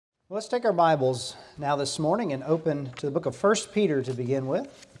Well, let's take our Bibles now this morning and open to the book of 1 Peter to begin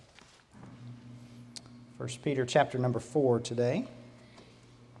with. 1 Peter chapter number 4 today.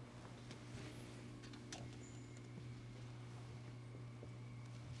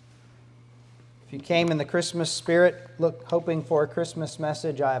 If you came in the Christmas spirit, hoping for a Christmas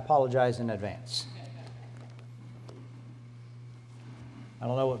message, I apologize in advance. I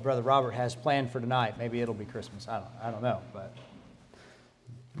don't know what Brother Robert has planned for tonight. Maybe it'll be Christmas. I don't know, but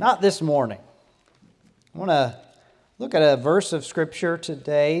not this morning. I want to look at a verse of Scripture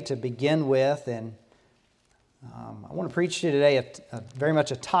today to begin with, and I want to preach to you today very much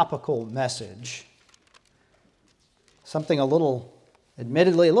a topical message. Something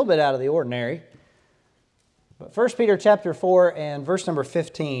admittedly, a little bit out of the ordinary. But 1 Peter chapter 4 and verse number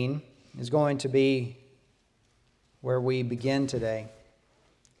 15 is going to be where we begin today.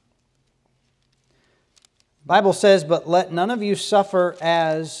 The Bible says, "But let none of you suffer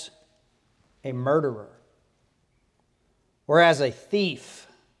as a murderer, or as a thief,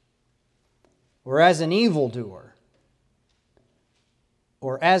 or as an evildoer,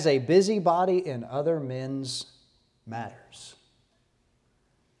 or as a busybody in other men's matters."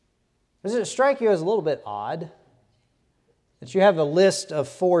 Does it strike you as a little bit odd that you have a list of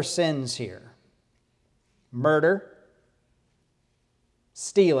 4 sins here? Murder,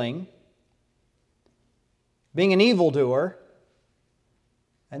 stealing, being an evildoer,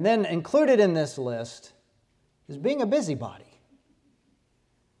 and then included in this list is being a busybody.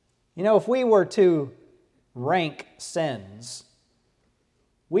 You know, if we were to rank sins,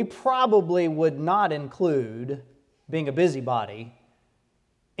 we probably would not include being a busybody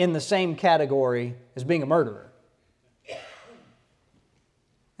in the same category as being a murderer.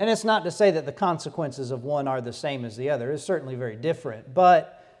 And it's not to say that the consequences of one are the same as the other. It's certainly very different.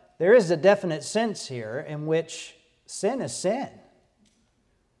 But there is a definite sense here in which sin is sin.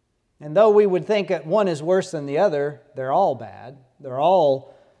 And though we would think that one is worse than the other, they're all bad. They're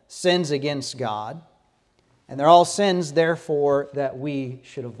all sins against God. And they're all sins, therefore, that we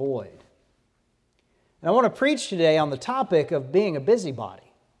should avoid. And I want to preach today on the topic of being a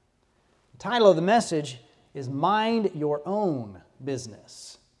busybody. The title of the message is Mind Your Own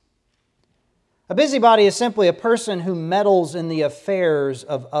Business. A busybody is simply a person who meddles in the affairs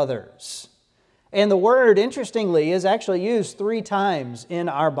of others. And the word, interestingly, is actually used 3 times in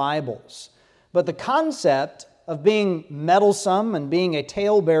our Bibles. But the concept of being meddlesome and being a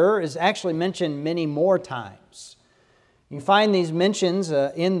talebearer is actually mentioned many more times. You find these mentions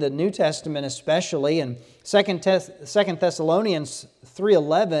in the New Testament especially, and 2 Thessalonians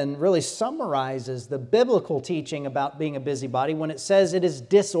 3:11 really summarizes the biblical teaching about being a busybody when it says it is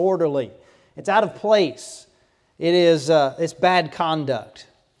disorderly. It's out of place. It's bad conduct.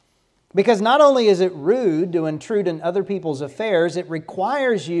 Because not only is it rude to intrude in other people's affairs, it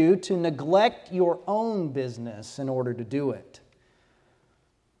requires you to neglect your own business in order to do it.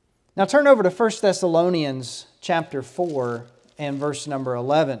 Now turn over to 1 Thessalonians chapter 4 and verse number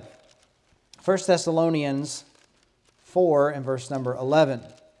 11. 1 Thessalonians 4 and verse number 11.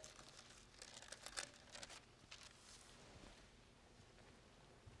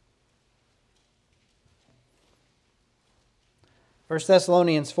 1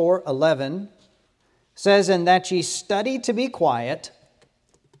 Thessalonians 4:11 says, "And that ye study to be quiet,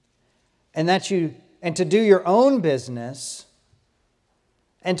 and to do your own business,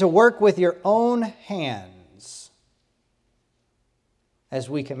 and to work with your own hands, as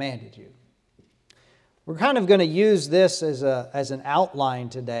we commanded you." We're kind of going to use this as an outline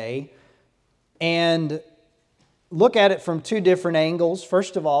today and look at it from 2 different angles.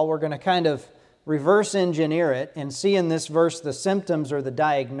 First of all, we're going to kind of reverse engineer it and see in this verse the symptoms or the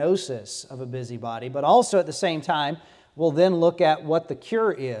diagnosis of a busybody. But also at the same time, we'll then look at what the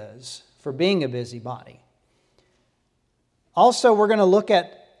cure is for being a busybody. Also, we're going to look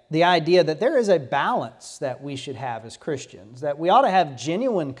at the idea that there is a balance that we should have as Christians, that we ought to have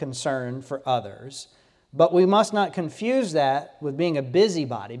genuine concern for others, but we must not confuse that with being a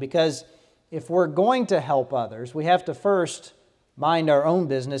busybody, because if we're going to help others, we have to first mind our own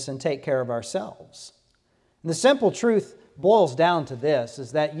business and take care of ourselves. And the simple truth boils down to this,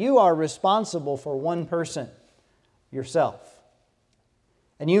 is that you are responsible for one person, yourself.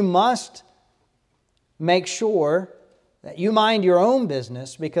 And you must make sure that you mind your own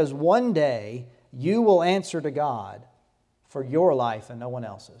business, because one day you will answer to God for your life and no one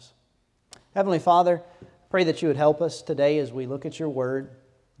else's. Heavenly Father, pray that you would help us today as we look at your word,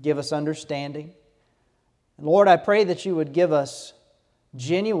 give us understanding. And Lord, I pray that you would give us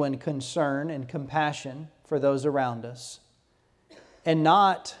genuine concern and compassion for those around us, and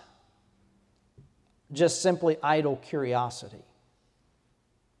not – just simply idle curiosity.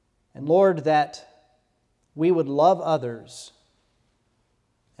 And Lord, that we would love others,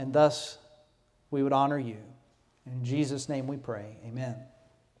 and thus we would honor you. In Jesus' name we pray. Amen.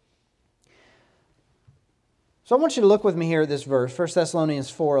 So I want you to look with me here at this verse, 1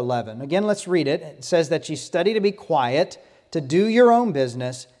 Thessalonians 4:11. Again, let's read it. It says that you study to be quiet, to do your own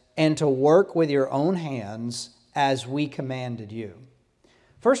business, and to work with your own hands as we commanded you.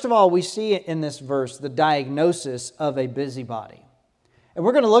 First of all, we see in this verse the diagnosis of a busybody. And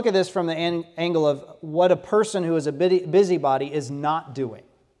we're going to look at this from the angle of what a person who is a busybody is not doing,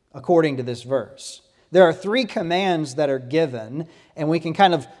 according to this verse. There are 3 commands that are given, and we can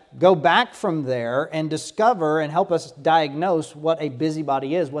kind of go back from there and discover and help us diagnose what a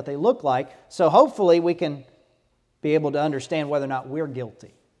busybody is, what they look like, so hopefully we can be able to understand whether or not we're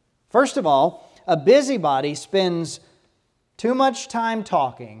guilty. First of all, a busybody spends too much time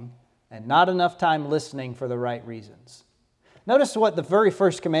talking and not enough time listening for the right reasons. Notice what the very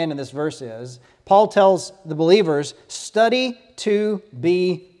first command in this verse is. Paul tells the believers, study to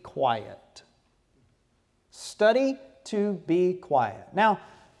be quiet. Study to be quiet. Now,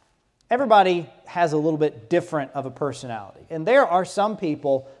 everybody has a little bit different of a personality. And there are some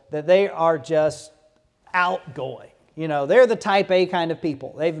people that they are just outgoing. You know, they're the type A kind of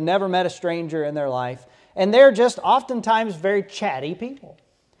people. They've never met a stranger in their life. And they're just oftentimes very chatty people.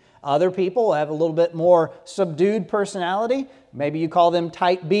 Other people have a little bit more subdued personality. Maybe you call them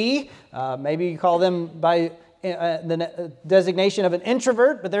type B. Maybe you call them by the designation of an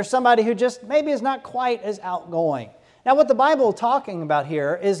introvert. But there's somebody who just maybe is not quite as outgoing. Now, what the Bible is talking about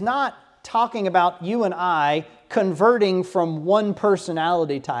here is not talking about you and I converting from one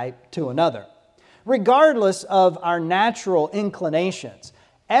personality type to another. Regardless of our natural inclinations,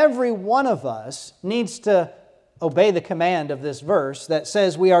 every one of us needs to obey the command of this verse that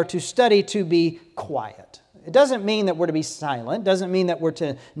says we are to study to be quiet. It doesn't mean that we're to be silent, doesn't mean that we're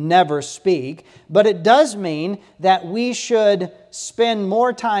to never speak, but it does mean that we should spend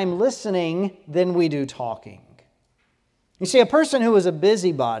more time listening than we do talking. You see, a person who is a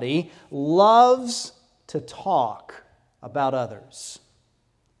busybody loves to talk about others.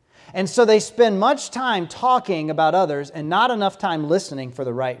 And so they spend much time talking about others and not enough time listening for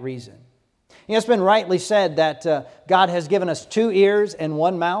the right reason. You know, it's been rightly said that God has given us 2 ears and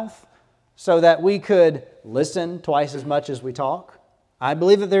 1 mouth so that we could listen twice as much as we talk. I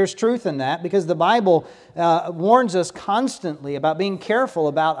believe that there's truth in that because the Bible warns us constantly about being careful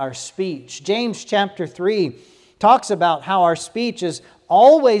about our speech. James chapter 3 talks about how our speech is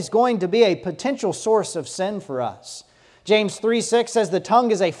always going to be a potential source of sin for us. James 3:6 says, the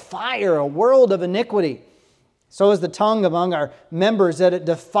tongue is a fire, a world of iniquity. So is the tongue among our members, that it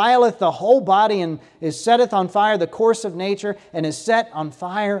defileth the whole body and is setteth on fire the course of nature and is set on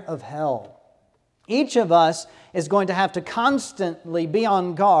fire of hell. Each of us is going to have to constantly be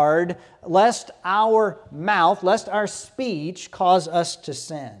on guard lest our mouth, lest our speech cause us to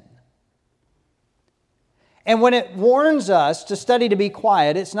sin. And when it warns us to study to be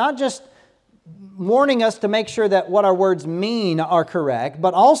quiet, it's not just warning us to make sure that what our words mean are correct,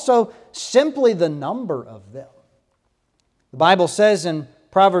 but also simply the number of them. The Bible says in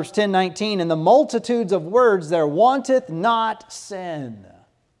Proverbs 10:19, in the multitudes of words there wanteth not sin.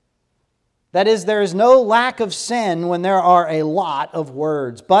 That is, there is no lack of sin when there are a lot of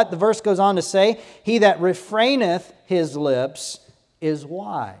words. But the verse goes on to say, he that refraineth his lips is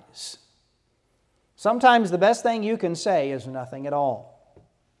wise. Sometimes the best thing you can say is nothing at all.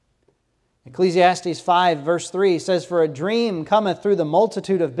 Ecclesiastes 5 verse 3 says, for a dream cometh through the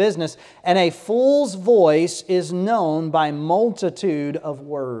multitude of business, and a fool's voice is known by multitude of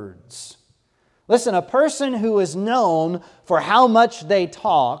words. Listen, a person who is known for how much they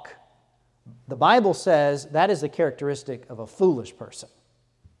talk, the Bible says that is the characteristic of a foolish person.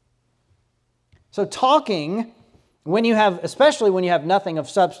 So talking, especially when you have nothing of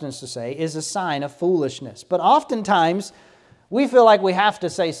substance to say, is a sign of foolishness. But oftentimes, we feel like we have to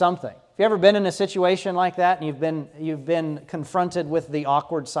say something. Have you ever been in a situation like that and you've been confronted with the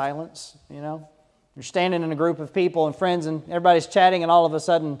awkward silence? You know, you're standing in a group of people and friends and everybody's chatting and all of a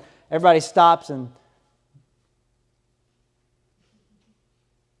sudden everybody stops and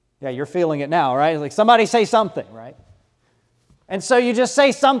yeah, you're feeling it now, right? Like somebody say something, right? And so you just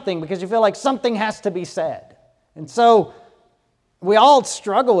say something because you feel like something has to be said. And so we all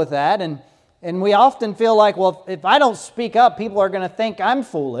struggle with that and we often feel like, well, if I don't speak up, people are going to think I'm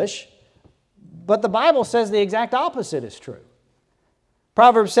foolish. But the Bible says the exact opposite is true.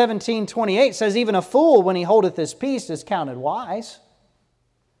 Proverbs 17:28 says, even a fool, when he holdeth his peace, is counted wise.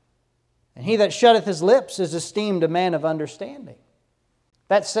 And he that shutteth his lips is esteemed a man of understanding.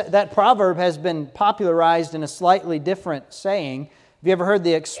 That proverb has been popularized in a slightly different saying Have you ever heard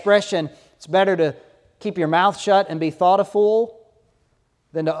the expression, it's better to keep your mouth shut and be thought a fool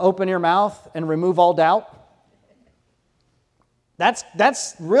than to open your mouth and remove all doubt?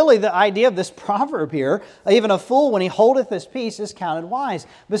 That's really the idea of this proverb here. Even a fool, when he holdeth his peace, is counted wise.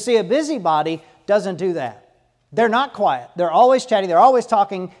 But see, a busybody doesn't do that. They're not quiet. They're always chatting. They're always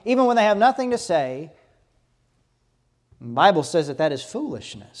talking, even when they have nothing to say. The Bible says that is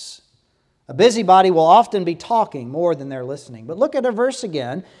foolishness. A busybody will often be talking more than they're listening. But look at a verse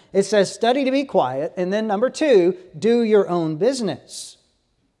again. It says, study to be quiet. And then number 2, do your own business.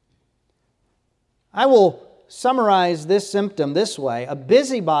 I will summarize this symptom this way. A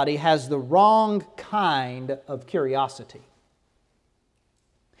busybody has the wrong kind of curiosity.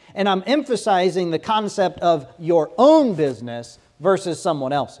 And I'm emphasizing the concept of your own business versus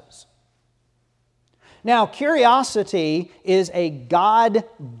someone else's. Now, curiosity is a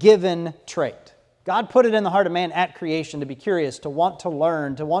God-given trait. God put it in the heart of man at creation to be curious, to want to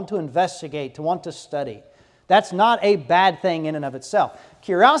learn, to want to investigate, to want to study. That's not a bad thing in and of itself.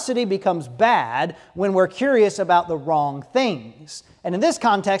 Curiosity becomes bad when we're curious about the wrong things. And in this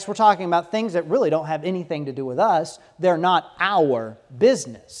context, we're talking about things that really don't have anything to do with us. They're not our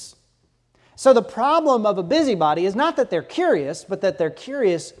business. So the problem of a busybody is not that they're curious, but that they're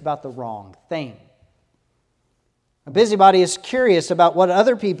curious about the wrong thing. A busybody is curious about what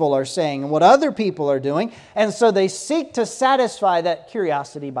other people are saying and what other people are doing, and so they seek to satisfy that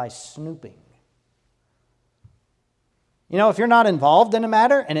curiosity by snooping. You know, if you're not involved in a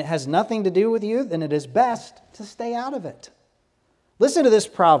matter and it has nothing to do with you, then it is best to stay out of it. Listen to this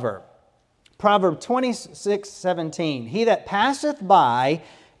proverb. Proverb 26:17. He that passeth by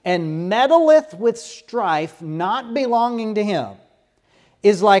and meddleth with strife not belonging to him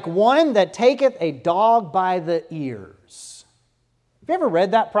is like one that taketh a dog by the ears. Have you ever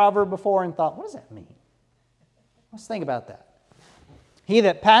read that proverb before and thought, what does that mean? Let's think about that. He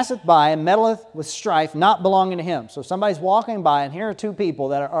that passeth by and meddleth with strife not belonging to him. So somebody's walking by and here are 2 people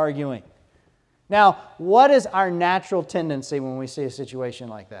that are arguing. Now, what is our natural tendency when we see a situation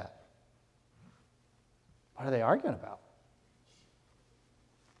like that? What are they arguing about?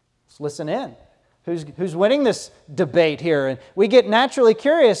 Let's listen in. Who's winning this debate here? And we get naturally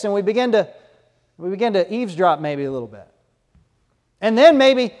curious and we begin to eavesdrop maybe a little bit. And then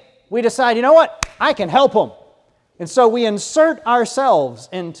maybe we decide, you know what? I can help them. And so we insert ourselves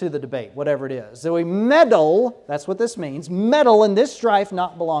into the debate, whatever it is. So we meddle, that's what this means, meddle in this strife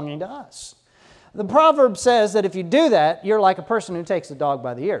not belonging to us. The proverb says that if you do that, you're like a person who takes a dog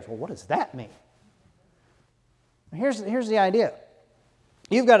by the ears. Well, what does that mean? Here's the idea.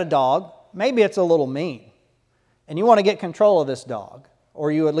 You've got a dog. Maybe it's a little mean. And you want to get control of this dog.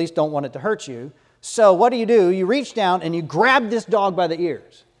 Or you at least don't want it to hurt you. So what do? You reach down and you grab this dog by the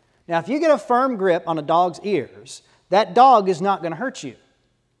ears. Now, if you get a firm grip on a dog's ears, that dog is not going to hurt you.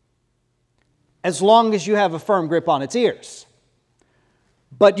 As long as you have a firm grip on its ears.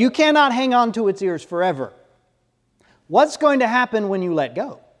 But you cannot hang on to its ears forever. What's going to happen when you let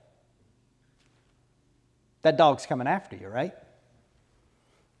go? That dog's coming after you, right?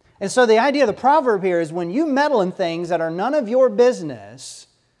 And so the idea of the proverb here is when you meddle in things that are none of your business,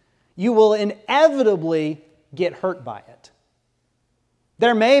 you will inevitably get hurt by it.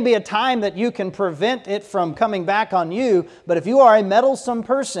 There may be a time that you can prevent it from coming back on you, but if you are a meddlesome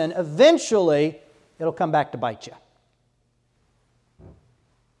person, eventually it'll come back to bite you.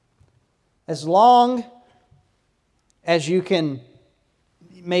 As long as you can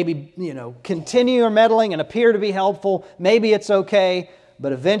maybe, continue your meddling and appear to be helpful, maybe it's okay,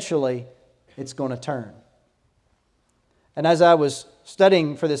 but eventually it's going to turn. And as I was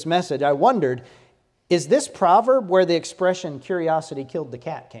studying for this message, I wondered, is this proverb where the expression curiosity killed the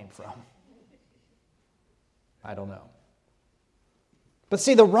cat came from? I don't know. But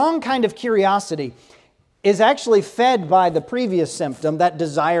see, the wrong kind of curiosity is actually fed by the previous symptom, that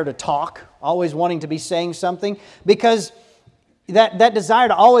desire to talk, always wanting to be saying something, because that desire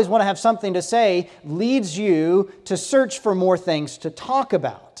to always want to have something to say leads you to search for more things to talk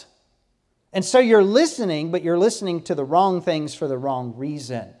about. And so you're listening, but you're listening to the wrong things for the wrong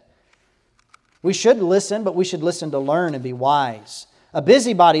reason. We should listen, but we should listen to learn and be wise. A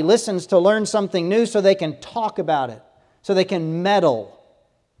busybody listens to learn something new so they can talk about it, so they can meddle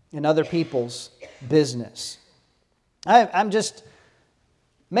in other people's business.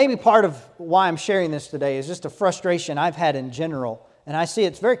 Maybe part of why I'm sharing this today is just a frustration I've had in general. And I see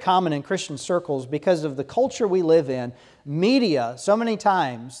it's very common in Christian circles because of the culture we live in. Media, so many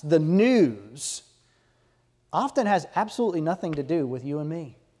times, the news, often has absolutely nothing to do with you and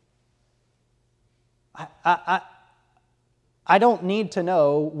me. I don't need to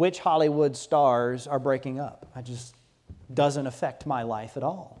know which Hollywood stars are breaking up. doesn't affect my life at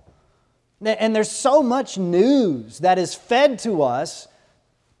all. And there's so much news that is fed to us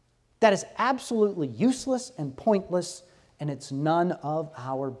that is absolutely useless and pointless, and it's none of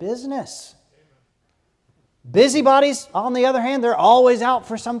our business. Busybodies, on the other hand, they're always out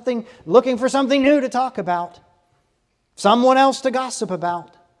for something, looking for something new to talk about, someone else to gossip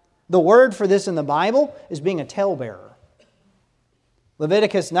about. The word for this in the Bible is being a talebearer.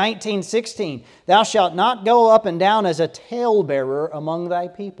 Leviticus 19:16, thou shalt not go up and down as a talebearer among thy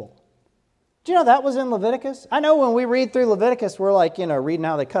people. Do you know that was in Leviticus? I know when we read through Leviticus, we're like, reading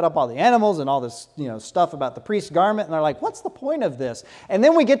how they cut up all the animals and all this, stuff about the priest's garment. And they're like, what's the point of this? And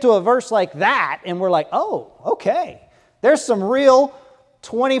then we get to a verse like that and we're like, oh, okay. There's some real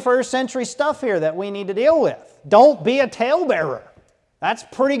 21st century stuff here that we need to deal with. Don't be a talebearer. That's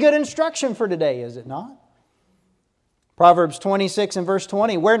pretty good instruction for today, is it not? Proverbs 26 and verse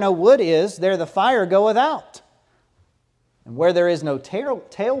 20, where no wood is, there the fire goeth out. And where there is no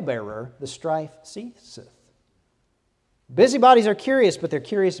talebearer, the strife ceaseth. Busybodies are curious, but they're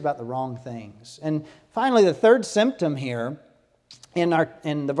curious about the wrong things. And finally, the third symptom here in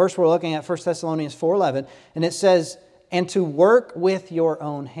the verse we're looking at, 1 Thessalonians 4:11, and it says, and to work with your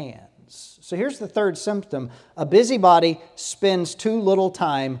own hands. So here's the third symptom. A busybody spends too little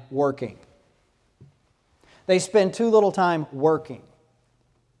time working. They spend too little time working.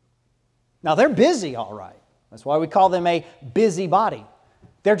 Now, they're busy, all right. That's why we call them a busybody.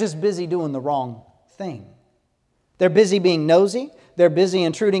 They're just busy doing the wrong thing. They're busy being nosy. They're busy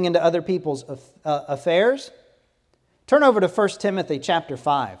intruding into other people's affairs. Turn over to 1 Timothy chapter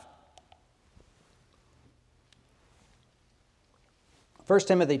 5. 1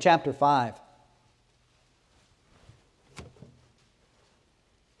 Timothy chapter 5.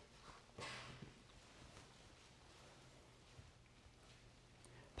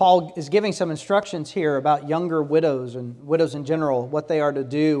 Paul is giving some instructions here about younger widows and widows in general, what they are to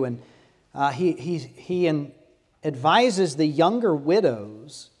do. And he advises the younger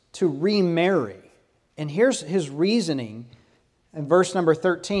widows to remarry. And here's his reasoning in verse number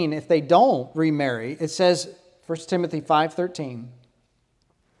 13. If they don't remarry, it says, 1 Timothy 5:13,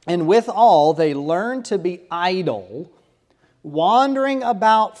 and withal they learn to be idle, wandering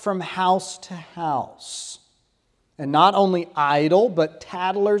about from house to house. And not only idle, but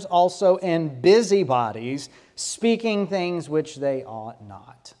tattlers also, and busybodies, speaking things which they ought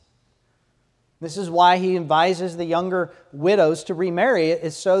not. This is why he advises the younger widows to remarry,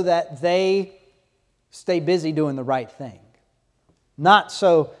 is so that they stay busy doing the right thing. Not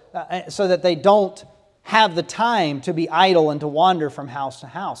so that they don't have the time to be idle and to wander from house to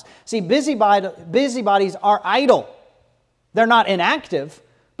house. See, busybodies are idle. They're not inactive,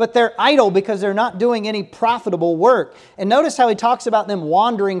 but they're idle because they're not doing any profitable work. And notice how he talks about them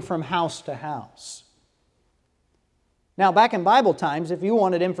wandering from house to house. Now, back in Bible times, if you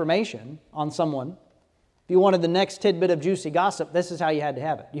wanted information on someone, if you wanted the next tidbit of juicy gossip, this is how you had to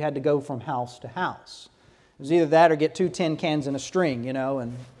have it. You had to go from house to house. It was either that or get 2 tin cans and a string,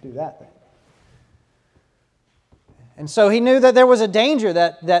 and do that thing. And so he knew that there was a danger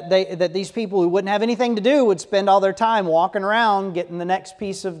that these people who wouldn't have anything to do would spend all their time walking around getting the next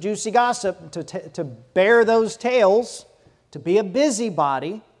piece of juicy gossip to bear those tales, to be a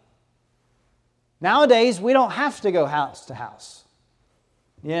busybody. Nowadays, we don't have to go house to house.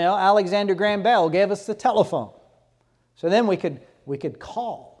 Alexander Graham Bell gave us the telephone. So then we could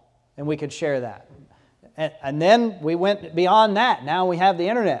call and we could share that. And then we went beyond that. Now we have the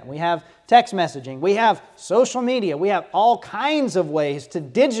internet. We have text messaging. We have social media. We have all kinds of ways to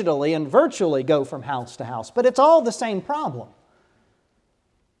digitally and virtually go from house to house. But it's all the same problem.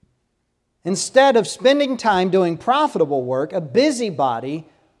 Instead of spending time doing profitable work, a busybody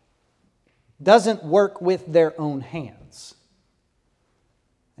doesn't work with their own hands.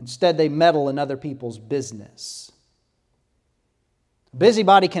 Instead, they meddle in other people's business. A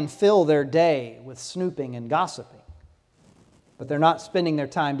busybody can fill their day with snooping and gossiping, but they're not spending their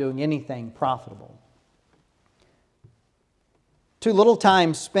time doing anything profitable. Too little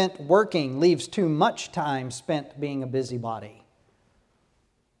time spent working leaves too much time spent being a busybody.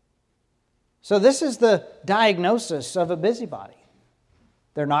 So this is the diagnosis of a busybody.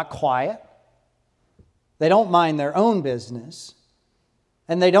 They're not quiet. They don't mind their own business.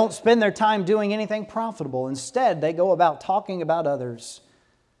 And they don't spend their time doing anything profitable. Instead, they go about talking about others,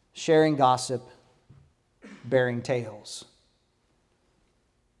 sharing gossip, bearing tales.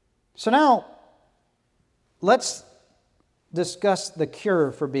 So now, let's discuss the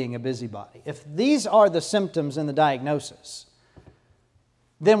cure for being a busybody. If these are the symptoms in the diagnosis,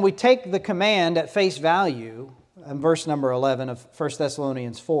 then we take the command at face value in verse number 11 of 1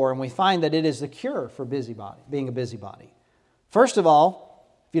 Thessalonians 4, and we find that it is the cure for being a busybody. First of all,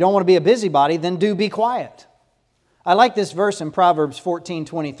 if you don't want to be a busybody, then do be quiet. I like this verse in Proverbs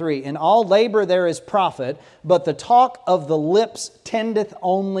 14:23. In all labor there is profit, but the talk of the lips tendeth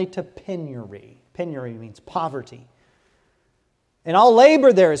only to penury. Penury means poverty. In all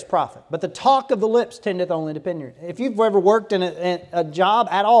labor there is profit, but the talk of the lips tendeth only to penury. If you've ever worked in a job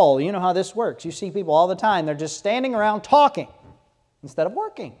at all, you know how this works. You see people all the time. They're just standing around talking instead of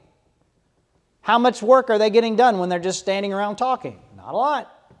working. How much work are they getting done when they're just standing around talking? Not a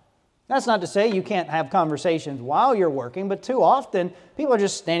lot. That's not to say you can't have conversations while you're working, but too often people are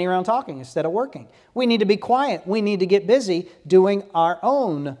just standing around talking instead of working. We need to be quiet. We need to get busy doing our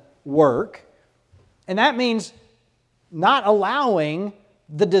own work. And that means not allowing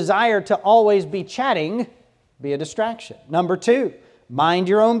the desire to always be chatting be a distraction. Number 2, mind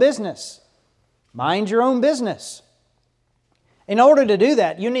your own business. Mind your own business. In order to do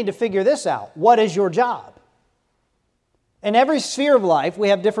that, you need to figure this out. What is your job? In every sphere of life, we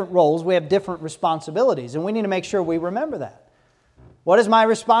have different roles, we have different responsibilities, and we need to make sure we remember that. What is my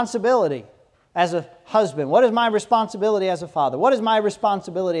responsibility as a husband? What is my responsibility as a father? What is my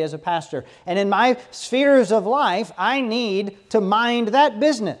responsibility as a pastor? And in my spheres of life, I need to mind that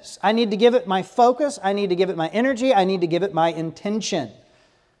business. I need to give it my focus, I need to give it my energy, I need to give it my intention.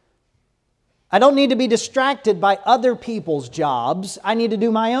 I don't need to be distracted by other people's jobs. I need to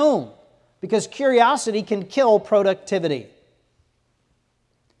do my own, because curiosity can kill productivity.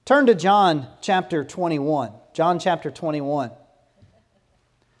 Turn to John chapter 21. John chapter 21.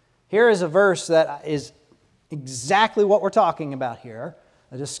 Here is a verse that is exactly what we're talking about here.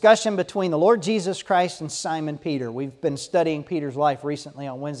 A discussion between the Lord Jesus Christ and Simon Peter. We've been studying Peter's life recently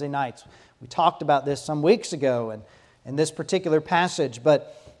on Wednesday nights. We talked about this some weeks ago in this particular passage.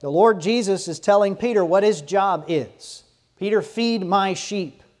 But the Lord Jesus is telling Peter what his job is. Peter, feed my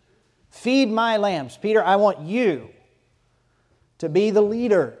sheep. Feed my lambs. Peter, I want you to be the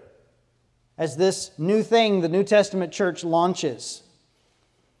leader as this new thing the New Testament church launches.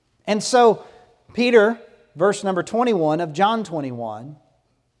 And so, Peter, verse number 21 of John 21,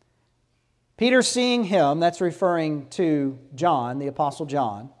 Peter seeing him, that's referring to John, the Apostle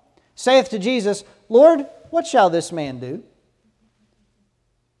John, saith to Jesus, Lord, what shall this man do?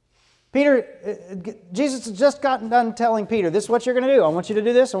 Jesus has just gotten done telling Peter, this is what you're going to do. I want you to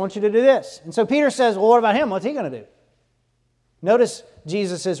do this. I want you to do this. And so Peter says, well, what about him? What's he going to do? Notice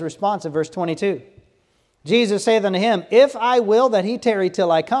Jesus' response in verse 22. Jesus saith unto him, if I will that he tarry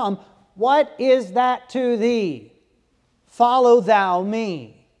till I come, what is that to thee? Follow thou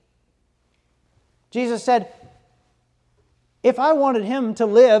me. Jesus said, if I wanted him to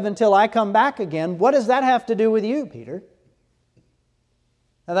live until I come back again, what does that have to do with you, Peter?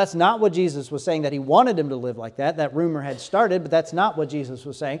 Now, that's not what Jesus was saying, that he wanted him to live like that. That rumor had started, but that's not what Jesus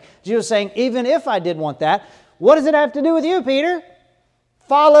was saying. Jesus was saying, even if I did want that, what does it have to do with you, Peter?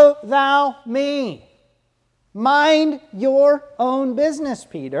 Follow thou me. Mind your own business,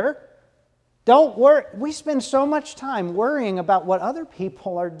 Peter. Don't worry. We spend so much time worrying about what other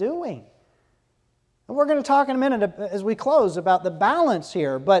people are doing. And we're going to talk in a minute as we close about the balance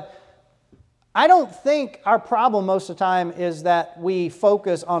here, but I don't think our problem most of the time is that we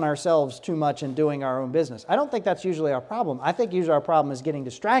focus on ourselves too much and doing our own business. I don't think that's usually our problem. I think usually our problem is getting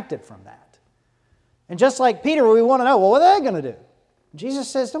distracted from that. And just like Peter, we want to know, well, what are they going to do? Jesus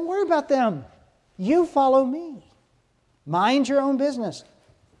says, don't worry about them. You follow me. Mind your own business.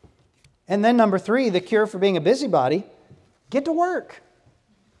 And then number 3, the cure for being a busybody, get to work.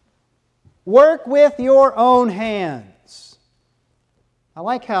 Work with your own hands. I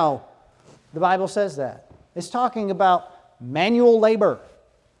like how the Bible says that. It's talking about manual labor.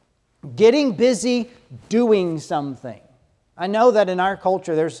 Getting busy doing something. I know that in our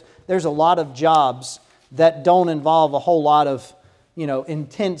culture there's a lot of jobs that don't involve a whole lot of,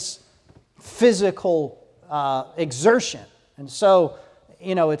 intense physical exertion. And so,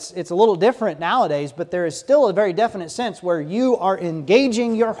 it's a little different nowadays, but there is still a very definite sense where you are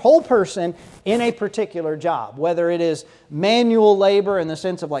engaging your whole person in a particular job, whether it is manual labor in the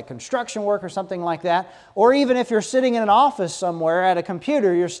sense of like construction work or something like that, or even if you're sitting in an office somewhere at a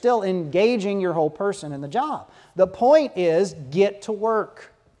computer, you're still engaging your whole person in the job. The point is, get to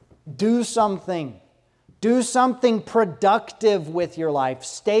work. Do something. Do something productive with your life.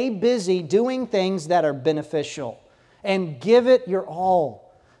 Stay busy doing things that are beneficial. And give it your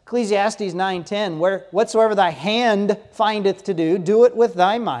all. Ecclesiastes 9:10, whatsoever thy hand findeth to do, do it with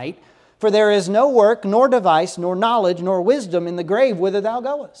thy might. For there is no work, nor device, nor knowledge, nor wisdom in the grave whither thou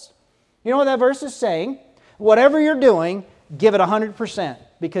goest. You know what that verse is saying? Whatever you're doing, give it 100%,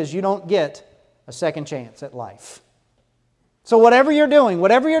 because you don't get a second chance at life. So whatever you're doing,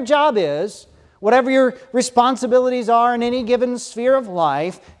 whatever your job is, Whatever your responsibilities are in any given sphere of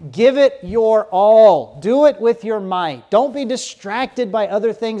life, give it your all. Do it with your might. Don't be distracted by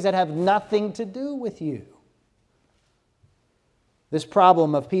other things that have nothing to do with you. This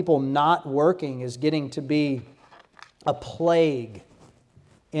problem of people not working is getting to be a plague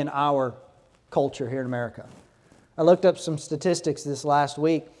in our culture here in America. I looked up some statistics this last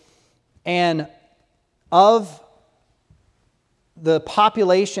week, and of the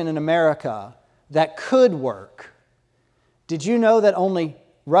population in America that could work, did you know that only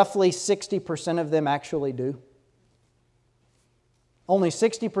roughly 60% of them actually do? Only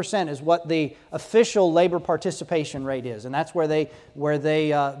 60% is what the official labor participation rate is, and that's where they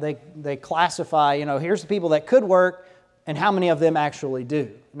classify. Here's the people that could work, and how many of them actually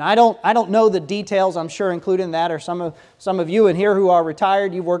do. Now, I don't know the details. I'm sure included in that are some of you in here who are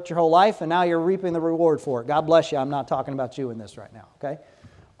retired. You've worked your whole life, and now you're reaping the reward for it. God bless you. I'm not talking about you in this right now. Okay.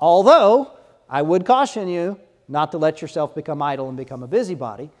 Although I would caution you not to let yourself become idle and become a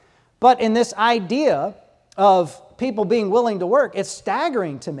busybody. But in this idea of people being willing to work, it's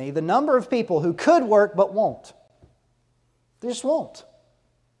staggering to me the number of people who could work but won't. They just won't.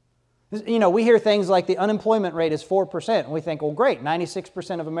 We hear things like the unemployment rate is 4%, and we think, well, great,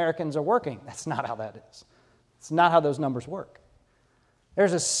 96% of Americans are working. That's not how that is. It's not how those numbers work.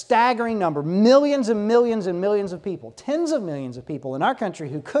 There's a staggering number, millions and millions and millions of people, tens of millions of people in our country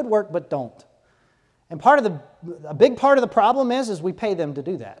who could work but don't. And a big part of the problem is we pay them to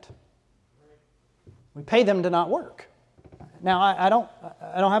do that. We pay them to not work. Now, I don't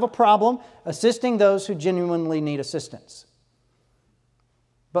have a problem assisting those who genuinely need assistance.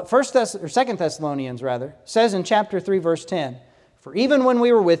 But 2 Thessalonians says in chapter 3, verse 10, "For even when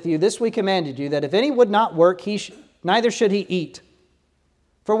we were with you, this we commanded you, that if any would not work, neither should he eat.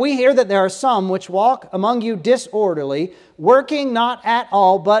 For we hear that there are some which walk among you disorderly, working not at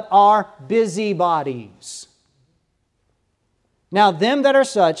all, but are busybodies. Now them that are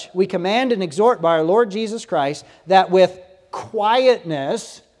such we command and exhort by our Lord Jesus Christ, that with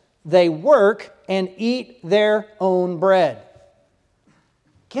quietness they work and eat their own bread."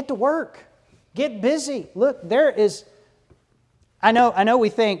 Get to work. Get busy. Look, I know we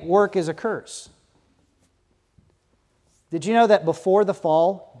think work is a curse. Did you know that before the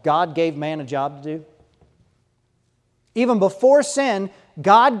fall, God gave man a job to do? Even before sin,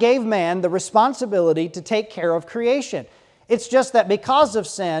 God gave man the responsibility to take care of creation. It's just that because of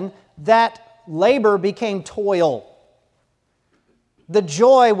sin, that labor became toil.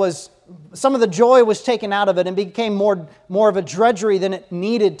 Some of the joy was taken out of it and became more of a drudgery than it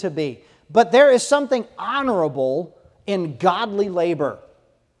needed to be. But there is something honorable in godly labor.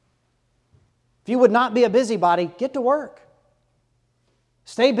 If you would not be a busybody, get to work.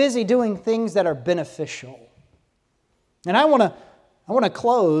 Stay busy doing things that are beneficial. And I want to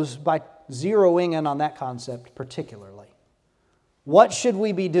close by zeroing in on that concept particularly. What should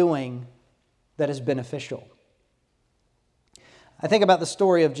we be doing that is beneficial? I think about the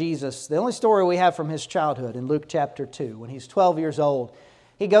story of Jesus, the only story we have from His childhood in Luke chapter 2. When He's 12 years old,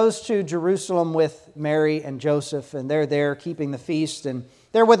 He goes to Jerusalem with Mary and Joseph, and they're there keeping the feast, and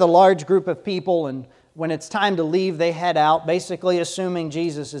they're with a large group of people, and when it's time to leave, they head out, basically assuming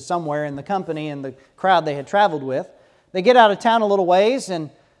Jesus is somewhere in the company and the crowd they had traveled with. They get out of town a little ways,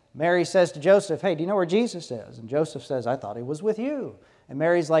 and Mary says to Joseph, "Hey, do you know where Jesus is?" And Joseph says, "I thought He was with you." And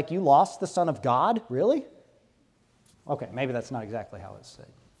Mary's like, "You lost the Son of God? Really?" Okay, maybe that's not exactly how it's said.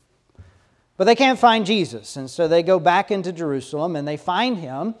 But they can't find Jesus, and so they go back into Jerusalem, and they find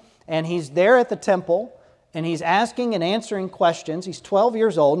Him, and He's there at the temple, and He's asking and answering questions. He's 12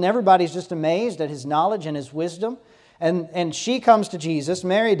 years old, and everybody's just amazed at His knowledge and His wisdom. And she comes to Jesus,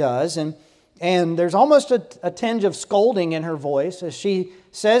 Mary does, and there's almost a tinge of scolding in her voice as she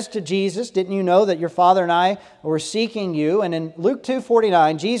says to Jesus, "Didn't you know that your Father and I were seeking you?" And in Luke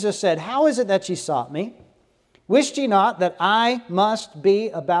 2:49, Jesus said, "How is it that ye sought me? Wished ye not that I must be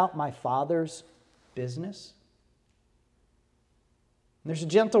about my Father's business?" There's a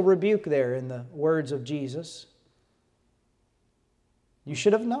gentle rebuke there in the words of Jesus. You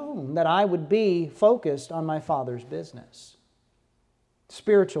should have known that I would be focused on my Father's business.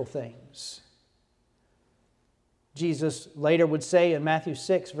 Spiritual things. Jesus later would say in Matthew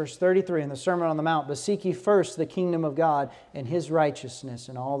 6, verse 33 in the Sermon on the Mount, "But seek ye first the kingdom of God and His righteousness,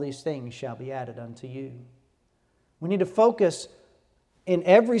 and all these things shall be added unto you." We need to focus in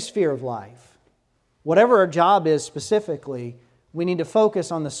every sphere of life. Whatever our job is specifically, we need to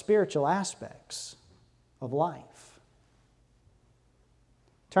focus on the spiritual aspects of life.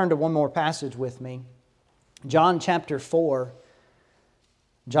 Turn to one more passage with me. John chapter 4.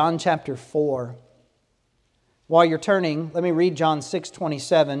 John chapter 4. While you're turning, let me read John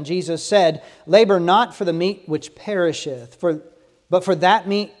 6:27. Jesus said, "Labor not for the meat which perisheth, but for that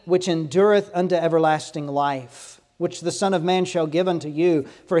meat which endureth unto everlasting life, which the Son of Man shall give unto you.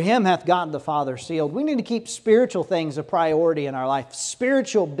 For him hath God the Father sealed." We need to keep spiritual things a priority in our life,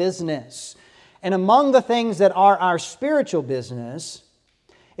 spiritual business. And among the things that are our spiritual business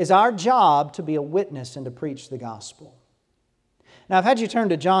is our job to be a witness and to preach the gospel. Now, I've had you turn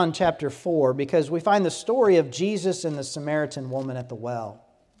to John chapter 4 because we find the story of Jesus and the Samaritan woman at the well.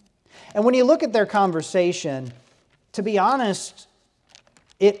 And when you look at their conversation, to be honest,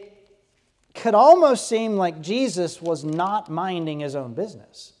 it could almost seem like Jesus was not minding His own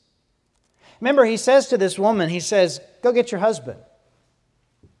business. Remember, He says to this woman, He says, "Go get your husband."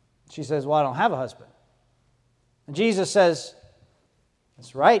 She says, "Well, I don't have a husband." And Jesus says,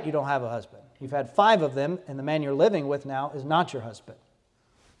 "That's right, you don't have a husband. You've had 5 of them, and the man you're living with now is not your husband."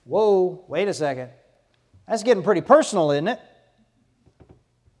 Whoa, wait a second. That's getting pretty personal, isn't it?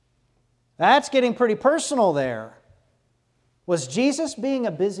 That's getting pretty personal there. Was Jesus being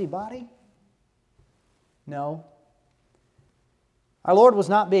a busybody? No. Our Lord was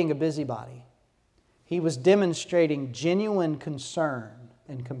not being a busybody. He was demonstrating genuine concern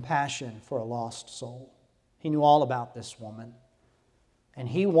and compassion for a lost soul. He knew all about this woman, and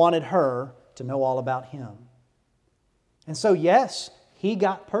He wanted her to know all about Him. And so, yes, He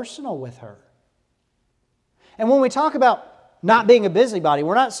got personal with her. And when we talk about not being a busybody,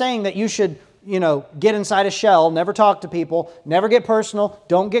 we're not saying that you should, get inside a shell, never talk to people, never get personal,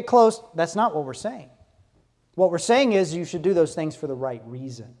 don't get close. That's not what we're saying. What we're saying is you should do those things for the right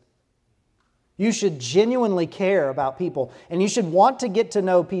reason. You should genuinely care about people, and you should want to get to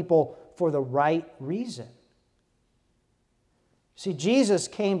know people for the right reason. See, Jesus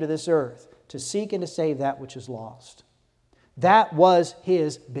came to this earth to seek and to save that which is lost. That was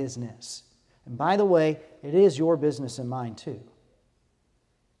His business. And by the way, it is your business and mine too.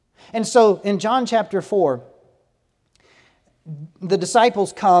 And so in John chapter 4, the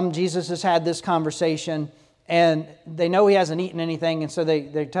disciples come, Jesus has had this conversation, and they know He hasn't eaten anything, and so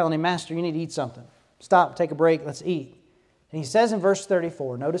they're telling Him, "Master, you need to eat something. Stop, take a break, let's eat." And He says in verse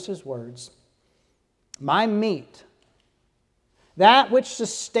 34, notice His words, "My meat, that which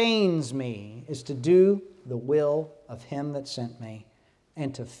sustains me, is to do the will of Him that sent me,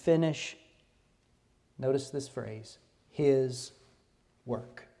 and to finish," notice this phrase, "His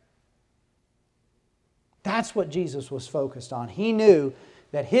work." That's what Jesus was focused on. He knew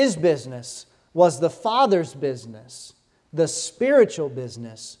that His business was the Father's business, the spiritual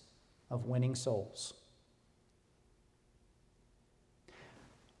business of winning souls.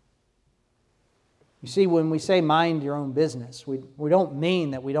 You see, when we say mind your own business, we don't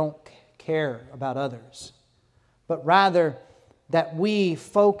mean that we don't care about others, but rather that we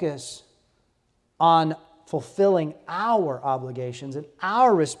focus on fulfilling our obligations and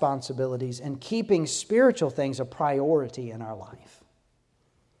our responsibilities and keeping spiritual things a priority in our life.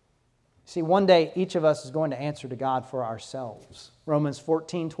 See, one day each of us is going to answer to God for ourselves. Romans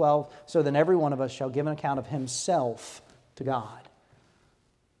 14:12, "So then every one of us shall give an account of himself to God."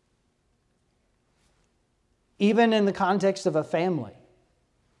 Even in the context of a family,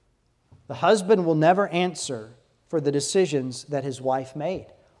 the husband will never answer for the decisions that his wife made,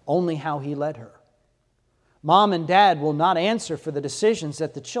 only how he led her. Mom and dad will not answer for the decisions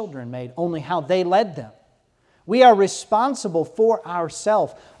that the children made, only how they led them. We are responsible for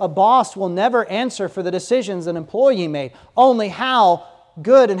ourselves. A boss will never answer for the decisions an employee made, only how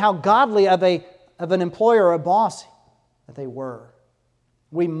good and how godly of an employer or a boss that they were.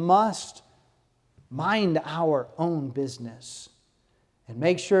 We must mind our own business and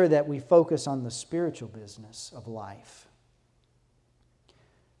make sure that we focus on the spiritual business of life.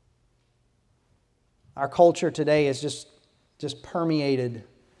 Our culture today is just permeated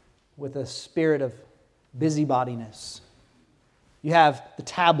with a spirit of busybodiness. You have the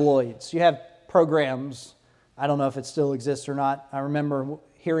tabloids. You have programs. I don't know if it still exists or not. I remember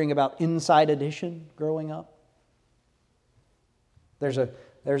hearing about Inside Edition growing up. There's a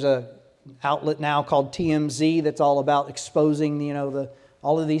outlet now called TMZ that's all about exposing,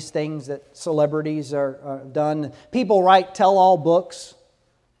 all of these things that celebrities are done. People write tell-all books,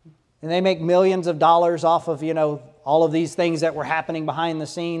 and they make millions of dollars off of, all of these things that were happening behind the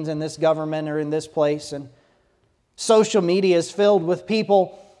scenes in this government or in this place. And social media is filled with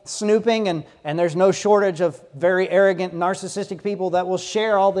people snooping, and there's no shortage of very arrogant, narcissistic people that will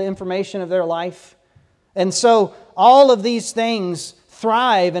share all the information of their life. And so all of these things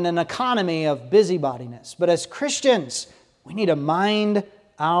thrive in an economy of busybodiness. But as Christians, we need to mind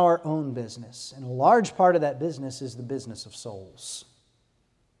our own business. And a large part of that business is the business of souls.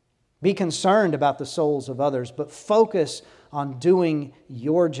 Be concerned about the souls of others, but focus on doing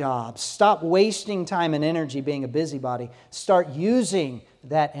your job. Stop wasting time and energy being a busybody. Start using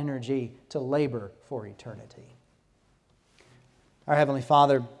that energy to labor for eternity. Our Heavenly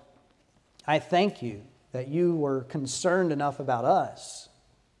Father, I thank You that You were concerned enough about us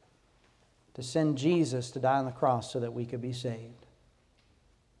to send Jesus to die on the cross so that we could be saved.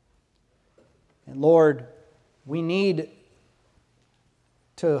 And Lord, we need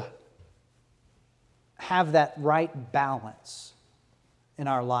to have that right balance in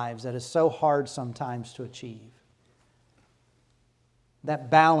our lives that is so hard sometimes to achieve.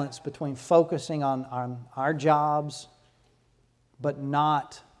 That balance between focusing on our jobs but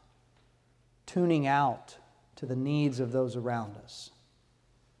not tuning out to the needs of those around us.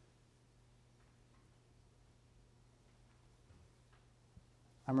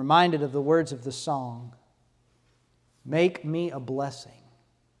 I'm reminded of the words of the song, "Make me a blessing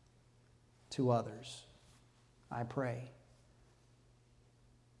to others, I pray."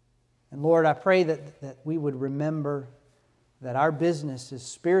 And Lord, I pray that we would remember that our business is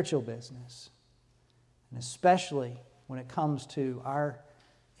spiritual business, and especially when it comes to our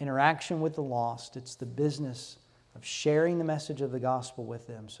interaction with the lost, it's the business of sharing the message of the gospel with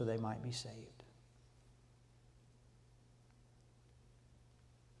them so they might be saved.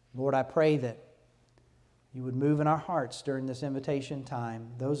 Lord, I pray that You would move in our hearts during this invitation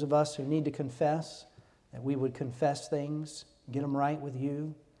time. Those of us who need to confess, that we would confess things, get them right with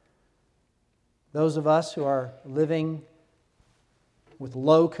You. Those of us who are living with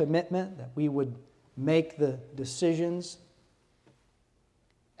low commitment, that we would make the decisions,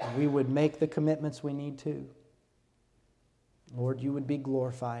 and we would make the commitments we need to. Lord, You would be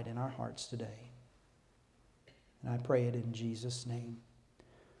glorified in our hearts today. And I pray it in Jesus' name.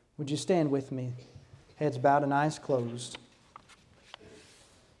 Would you stand with me? Heads bowed and eyes closed.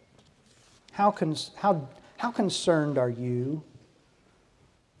 How concerned are you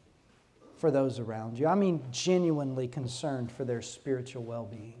for those around you? I mean, genuinely concerned for their spiritual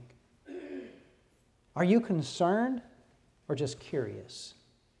well-being. Are you concerned or just curious?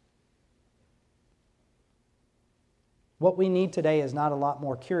 What we need today is not a lot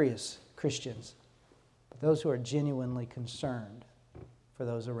more curious Christians, but those who are genuinely concerned for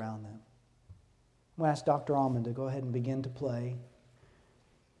those around them. I'm going to ask Dr. Allman to go ahead and begin to play.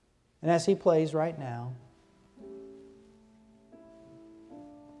 And as he plays right now,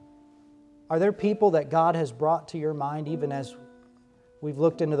 are there people that God has brought to your mind even as we've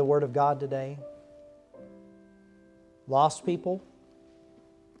looked into the Word of God today? Lost people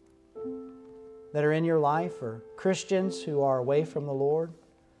that are in your life, or Christians who are away from the Lord?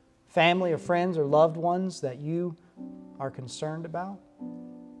 Family or friends or loved ones that you are concerned about?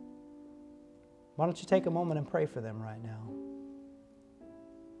 Why don't you take a moment and pray for them right now?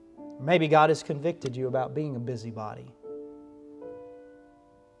 Maybe God has convicted you about being a busybody.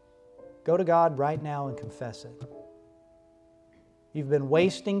 Go to God right now and confess it. You've been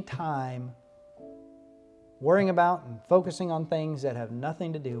wasting time worrying about and focusing on things that have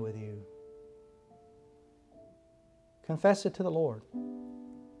nothing to do with you. Confess it to the Lord.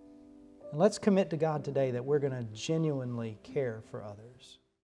 And let's commit to God today that we're going to genuinely care for others.